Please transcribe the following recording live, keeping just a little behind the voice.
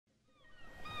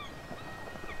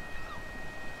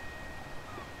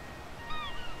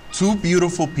two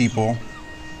beautiful people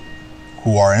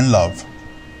who are in love,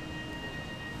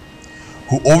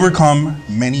 who overcome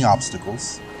many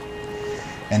obstacles,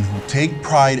 and who take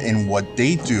pride in what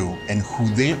they do and who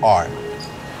they are.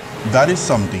 That is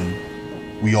something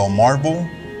we all marvel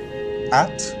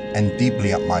at and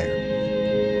deeply admire.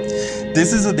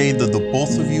 This is a day that the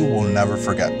both of you will never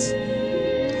forget.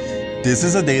 This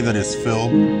is a day that is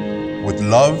filled with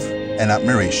love and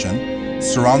admiration,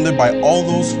 surrounded by all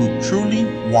those who truly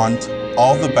want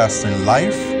all the best in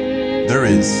life there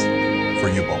is for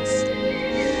you both.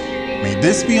 May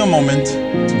this be a moment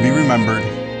to be remembered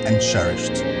and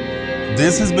cherished.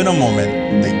 This has been a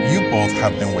moment that you both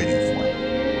have been waiting for.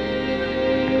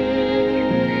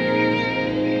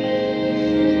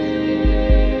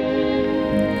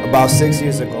 About 6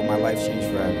 years ago, my life changed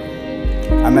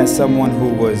forever. I met someone who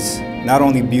was not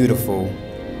only beautiful,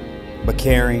 but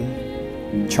caring,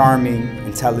 charming,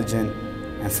 intelligent,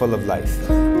 and full of life.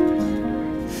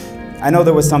 I know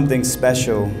there was something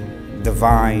special,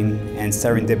 divine, and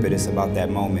serendipitous about that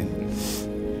moment.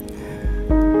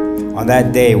 On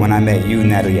that day when I met you,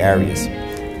 Natalie Arias,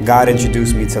 God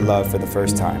introduced me to love for the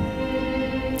first time.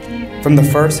 From the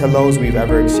first hellos we've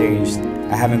ever exchanged,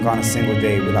 I haven't gone a single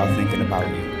day without thinking about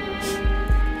you.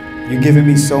 You've given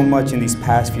me so much in these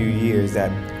past few years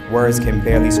that words can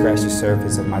barely scratch the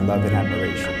surface of my love and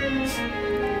admiration.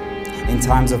 In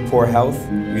times of poor health,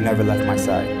 you never left my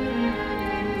side.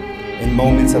 In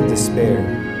moments of despair,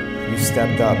 you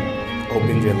stepped up,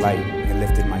 opened your light, and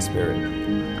lifted my spirit.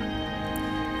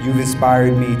 You've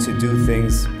inspired me to do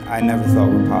things I never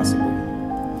thought were possible,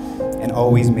 and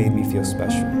always made me feel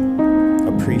special,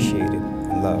 appreciated,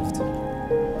 and loved.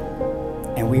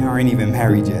 And we aren't even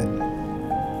married yet.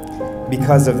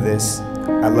 Because of this,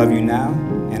 I love you now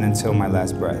and until my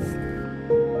last breath.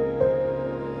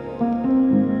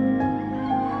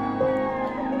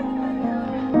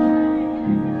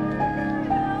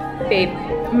 Babe,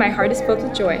 my heart is filled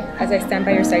with joy as I stand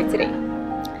by your side today.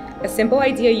 A simple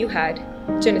idea you had,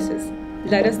 Genesis,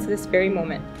 led us to this very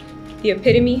moment, the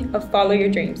epitome of follow your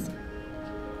dreams.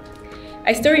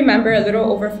 I still remember a little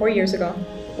over 4 years ago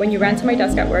when you ran to my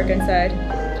desk at work and said,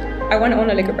 I want to own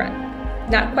a liquor brand.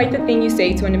 Not quite the thing you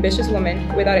say to an ambitious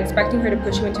woman without expecting her to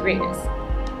push you into greatness.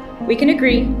 We can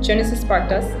agree Genesis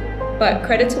sparked us, but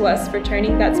credit to us for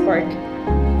turning that spark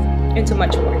into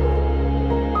much more.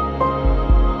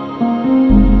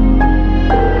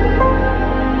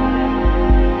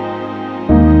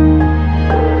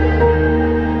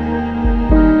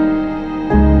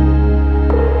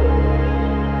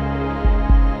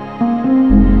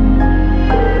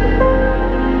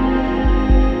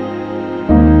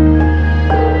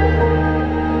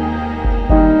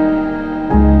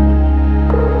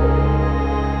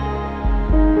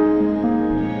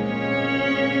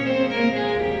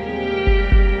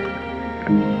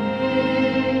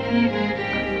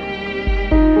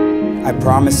 I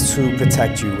promise to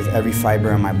protect you with every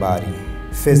fiber in my body,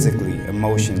 physically,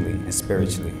 emotionally, and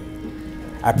spiritually.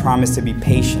 I promise to be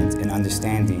patient and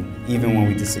understanding, even when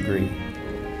we disagree.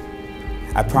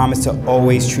 I promise to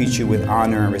always treat you with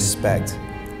honor and respect,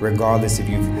 regardless if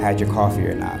you've had your coffee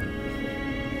or not.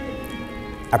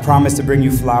 I promise to bring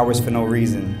you flowers for no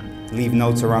reason, leave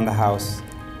notes around the house,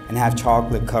 and have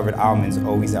chocolate-covered almonds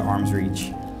always at arm's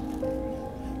reach.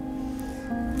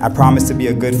 I promise to be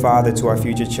a good father to our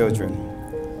future children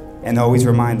and always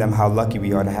remind them how lucky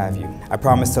we are to have you. I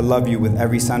promise to love you with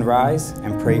every sunrise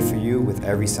and pray for you with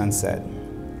every sunset.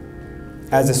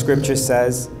 As the scripture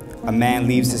says, a man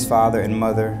leaves his father and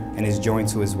mother and is joined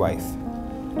to his wife,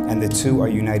 and the two are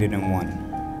united in one.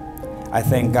 I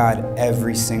thank God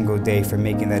every single day for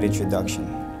making that introduction,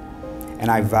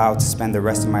 and I vow to spend the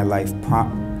rest of my life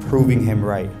proving him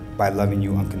right by loving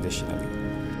you unconditionally.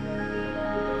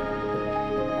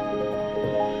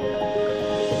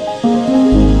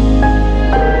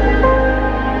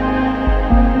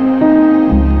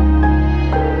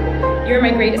 You're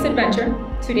my greatest adventure.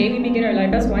 Today we begin our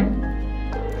life as one.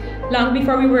 Long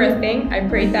before we were a thing, I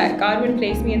prayed that God would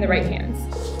place me in the right hands.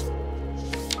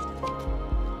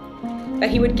 That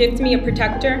He would give to me a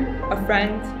protector, a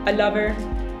friend, a lover,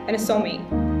 and a soulmate.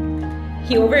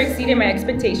 He overexceeded my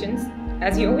expectations,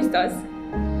 as He always does.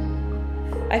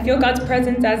 I feel God's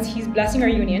presence as He's blessing our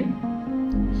union.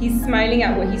 He's smiling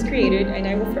at what He's created, and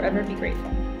I will forever be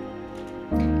grateful.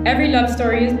 Every love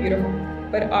story is beautiful,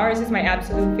 but ours is my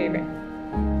absolute favorite.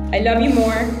 I love you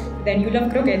more than you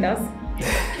love croquetas,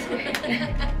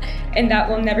 and that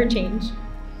will never change.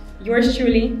 Yours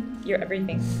truly, your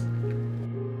everything.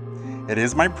 It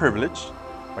is my privilege,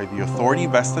 by the authority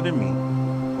vested in me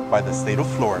by the state of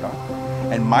Florida,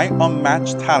 and my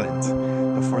unmatched talent,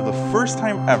 that for the first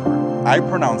time ever, I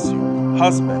pronounce you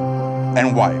husband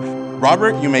and wife.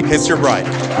 Robert, you may kiss your bride.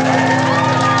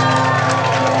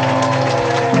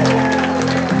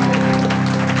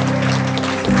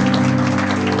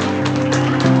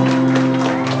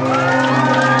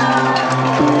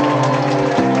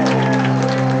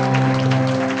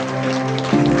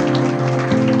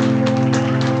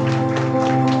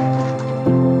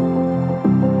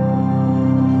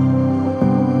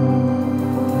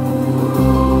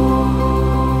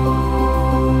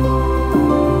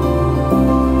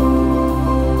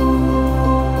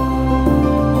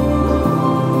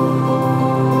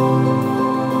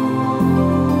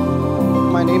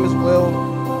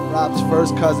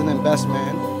 First cousin and best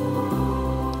man.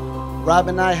 Rob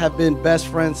and I have been best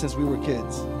friends since we were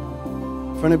kids.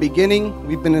 From the beginning,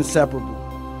 we've been inseparable.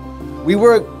 We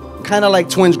were kind of like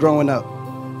twins growing up.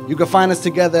 You could find us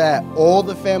together at all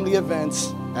the family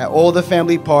events, at all the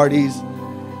family parties.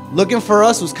 Looking for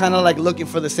us was kind of like looking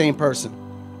for the same person.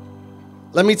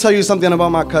 Let me tell you something about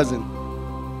my cousin.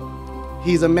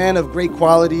 He's a man of great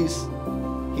qualities.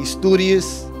 He's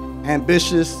studious,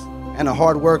 ambitious, and a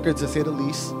hard worker, to say the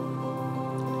least.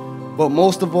 But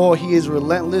most of all, he is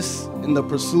relentless in the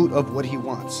pursuit of what he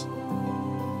wants.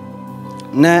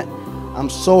 Nat, I'm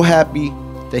so happy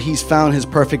that he's found his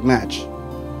perfect match.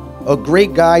 A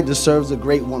great guy deserves a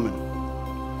great woman.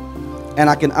 And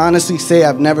I can honestly say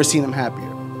I've never seen him happier.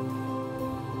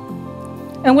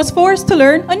 And was forced to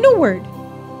learn a new word,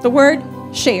 the word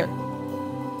share.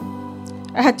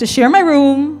 I had to share my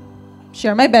room,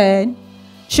 share my bed,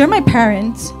 share my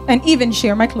parents, and even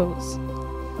share my clothes.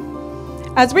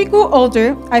 As we grew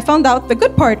older, I found out the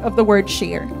good part of the word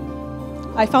share.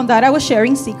 I found out I was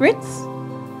sharing secrets,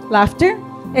 laughter,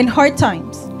 and hard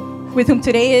times with whom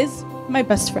today is my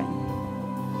best friend.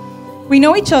 We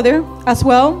know each other as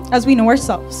well as we know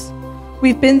ourselves.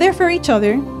 We've been there for each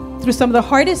other through some of the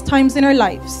hardest times in our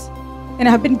lives, and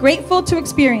I have been grateful to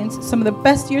experience some of the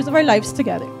best years of our lives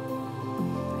together.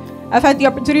 I've had the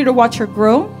opportunity to watch her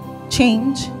grow,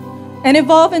 change, and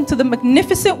evolve into the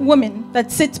magnificent woman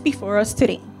that sits before us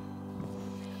today.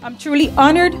 I'm truly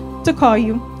honored to call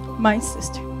you my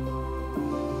sister.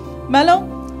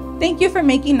 Melo, thank you for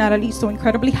making Natalie so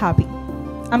incredibly happy.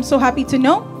 I'm so happy to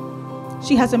know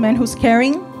she has a man who's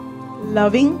caring,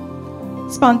 loving,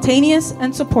 spontaneous,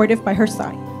 and supportive by her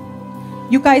side.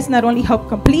 You guys not only help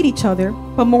complete each other,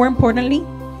 but more importantly,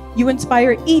 you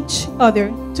inspire each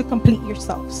other to complete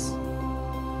yourselves.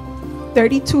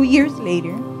 32 years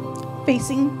later,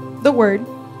 facing the word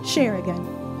share again.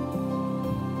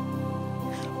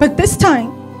 But this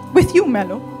time, with you,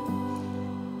 Melo.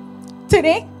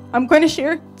 Today, I'm going to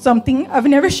share something I've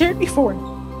never shared before.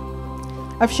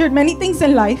 I've shared many things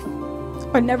in life,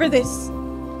 but never this.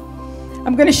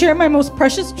 I'm going to share my most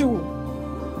precious jewel.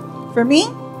 For me,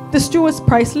 this jewel is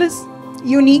priceless,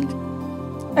 unique,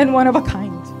 and one of a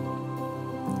kind.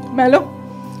 Melo,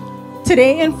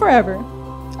 today and forever,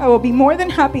 I will be more than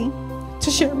happy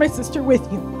to share my sister with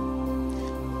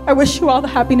you. I wish you all the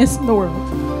happiness in the world.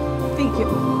 Thank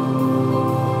you.